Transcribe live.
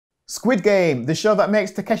Squid Game, the show that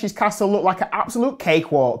makes Takeshi's castle look like an absolute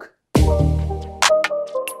cakewalk.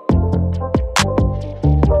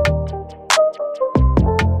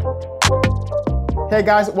 Hey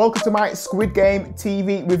guys, welcome to my Squid Game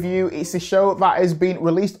TV review. It's a show that has been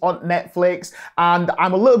released on Netflix and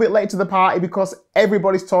I'm a little bit late to the party because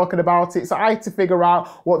everybody's talking about it, so I had to figure out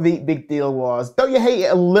what the big deal was. Don't you hate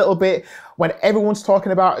it a little bit when everyone's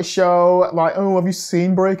talking about a show like, oh, have you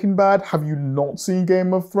seen Breaking Bad? Have you not seen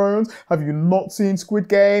Game of Thrones? Have you not seen Squid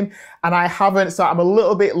Game? And I haven't, so I'm a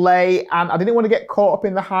little bit late and I didn't want to get caught up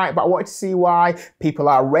in the hype, but I wanted to see why people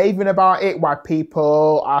are raving about it, why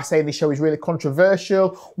people are saying the show is really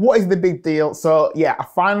controversial. What is the big deal? So yeah, I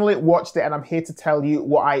finally watched it and I'm here to tell you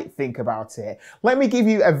what I think about it. Let me give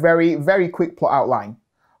you a very quick plot outline.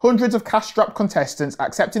 Hundreds of cash-strapped contestants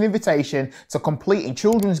accept an invitation to compete in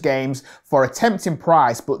children's games for a tempting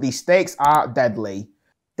prize, but these stakes are deadly.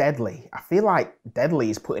 Deadly. I feel like deadly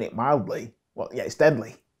is putting it mildly. Well, yeah, it's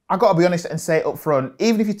deadly. I gotta be honest and say up front,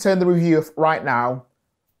 even if you turn the review off right now,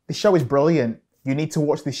 the show is brilliant. You need to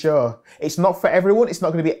watch this show. It's not for everyone. It's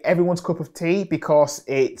not going to be everyone's cup of tea because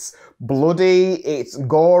it's bloody, it's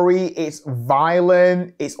gory, it's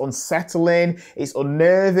violent, it's unsettling, it's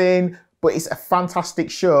unnerving, but it's a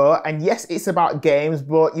fantastic show. And yes, it's about games,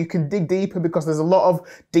 but you can dig deeper because there's a lot of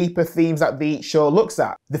deeper themes that the show looks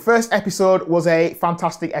at. The first episode was a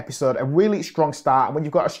fantastic episode, a really strong start. And when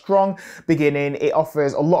you've got a strong beginning, it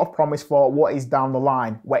offers a lot of promise for what is down the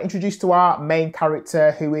line. We're introduced to our main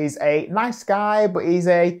character who is a nice guy, but he's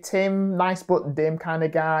a Tim, nice but dim kind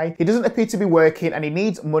of guy. He doesn't appear to be working and he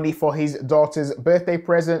needs money for his daughter's birthday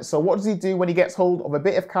present. So what does he do when he gets hold of a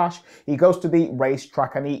bit of cash? He goes to the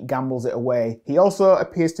racetrack and he gambles it away. He also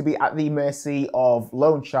appears to be at the mercy of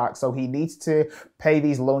loan sharks, so he needs to pay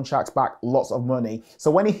these loan sharks back lots of money.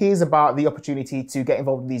 So when he hears about the opportunity to get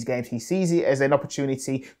involved in these games, he sees it as an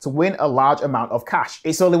opportunity to win a large amount of cash.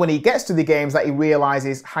 It's only when he gets to the games that he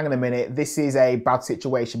realizes, hang on a minute, this is a bad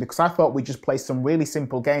situation because I thought we just played some really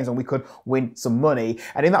simple games and we could win some money.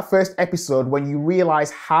 And in that first episode, when you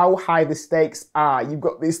realize how high the stakes are, you've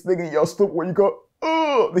got this thing in your stomach where you go,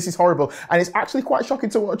 oh, this is horrible. And it's actually quite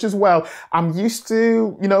shocking to watch as well. I'm used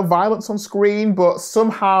to, violence on screen, but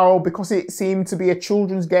somehow, because it seemed to be a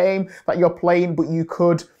children's game that you're playing, but you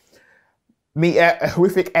could meet a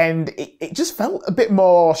horrific end, it just felt a bit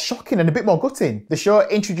more shocking and a bit more gutting. The show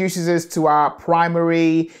introduces us to our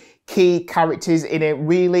primary key characters in a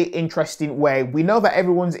really interesting way. We know that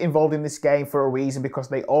everyone's involved in this game for a reason because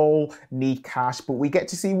they all need cash, but we get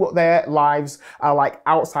to see what their lives are like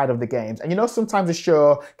outside of the games. And sometimes a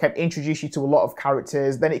show can introduce you to a lot of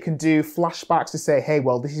characters, then it can do flashbacks to say, hey,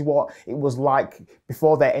 well, this is what it was like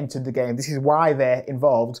before they entered the game. This is why they're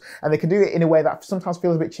involved. And they can do it in a way that sometimes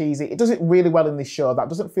feels a bit cheesy. It does it really well in this show. That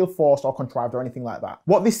doesn't feel forced or contrived or anything like that.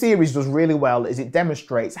 What this series does really well is it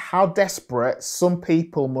demonstrates how desperate some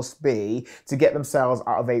people must be to get themselves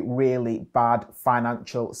out of a really bad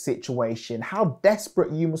financial situation. How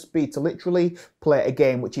desperate you must be to literally play a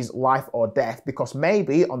game which is life or death, because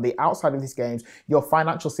maybe on the outside of these games, your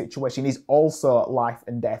financial situation is also life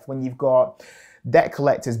and death. When you've got debt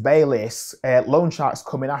collectors, bailiffs, loan sharks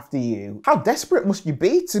coming after you. How desperate must you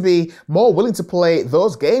be to be more willing to play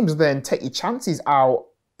those games than take your chances out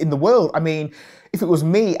in the world? I mean, if it was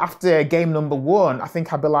me after game number one, I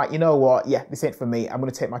think I'd be like, you know what? Yeah, this ain't for me. I'm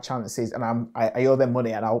going to take my chances and I owe them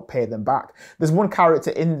money and I'll pay them back. There's one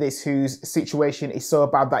character in this whose situation is so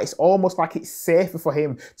bad that it's almost like it's safer for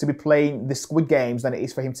him to be playing the Squid Games than it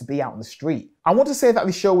is for him to be out on the street. I want to say that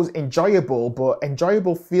the show was enjoyable, but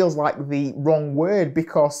enjoyable feels like the wrong word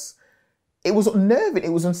because it was unnerving.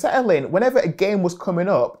 It was unsettling. Whenever a game was coming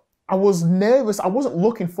up, I was nervous. I wasn't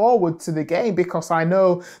looking forward to the game because I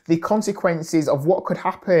know the consequences of what could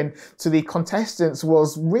happen to the contestants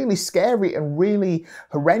was really scary and really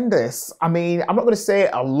horrendous. I mean, I'm not going to say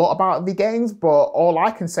a lot about the games, but all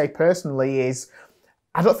I can say personally is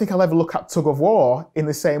I don't think I'll ever look at Tug of War in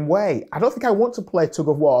the same way. I don't think I want to play Tug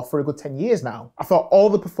of War for a good 10 years now. I thought all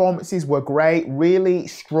the performances were great, really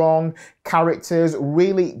strong characters,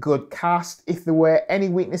 really good cast. If there were any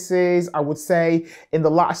weaknesses, I would say in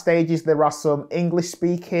the latter stages, there are some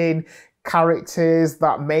English-speaking characters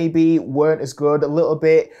that maybe weren't as good, a little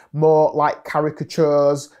bit more like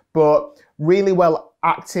caricatures, but really well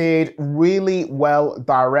acted, really well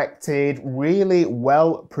directed, really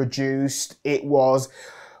well produced. It was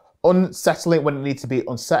unsettling when it needed to be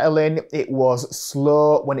unsettling. It was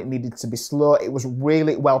slow when it needed to be slow. It was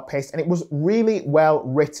really well paced and it was really well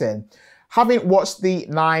written. Having watched the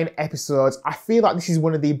 9 episodes, I feel like this is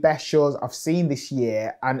one of the best shows I've seen this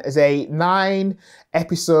year. And as a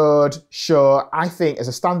 9-episode show, I think as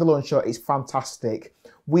a standalone show, it's fantastic.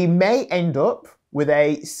 we may end up with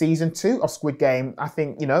a season 2 of Squid Game. I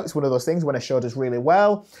think, you know, it's one of those things when a show does really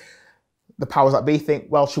well, the powers that be think,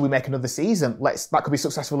 well, should we make another season? That could be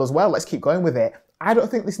successful as well. Let's keep going with it. I don't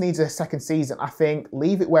think this needs a second season. I think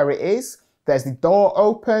leave it where it is. There's the door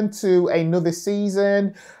open to another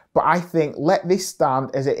season, but I think let this stand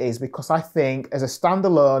as it is, because I think as a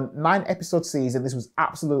standalone 9-episode season, this was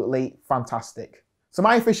absolutely fantastic. So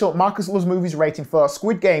my official Marcus Loves Movies rating for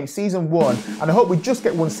Squid Game Season 1, and I hope we just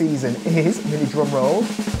get one season, is, mini drum roll,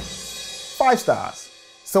 5 stars.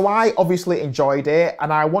 So I obviously enjoyed it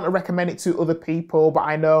and I want to recommend it to other people, but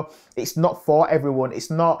I know it's not for everyone. It's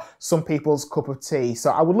not some people's cup of tea.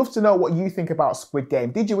 So I would love to know what you think about Squid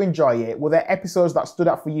Game. Did you enjoy it? Were there episodes that stood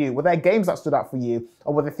out for you? Were there games that stood out for you?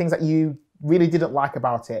 Or were there things that you really didn't like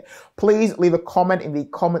about it? Please leave a comment in the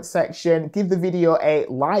comment section. Give the video a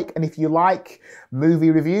like. And if you like movie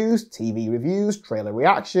reviews, TV reviews, trailer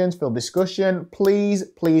reactions, film discussion, please,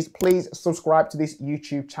 please, please subscribe to this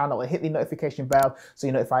YouTube channel and hit the notification bell so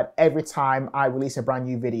you're notified every time I release a brand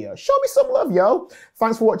new video. Show me some love, yo.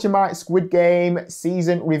 Thanks for watching my Squid Game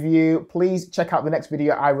season review. Please check out the next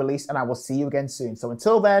video I release and I will see you again soon. So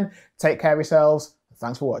until then, take care of yourselves.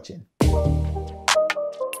 Thanks for watching.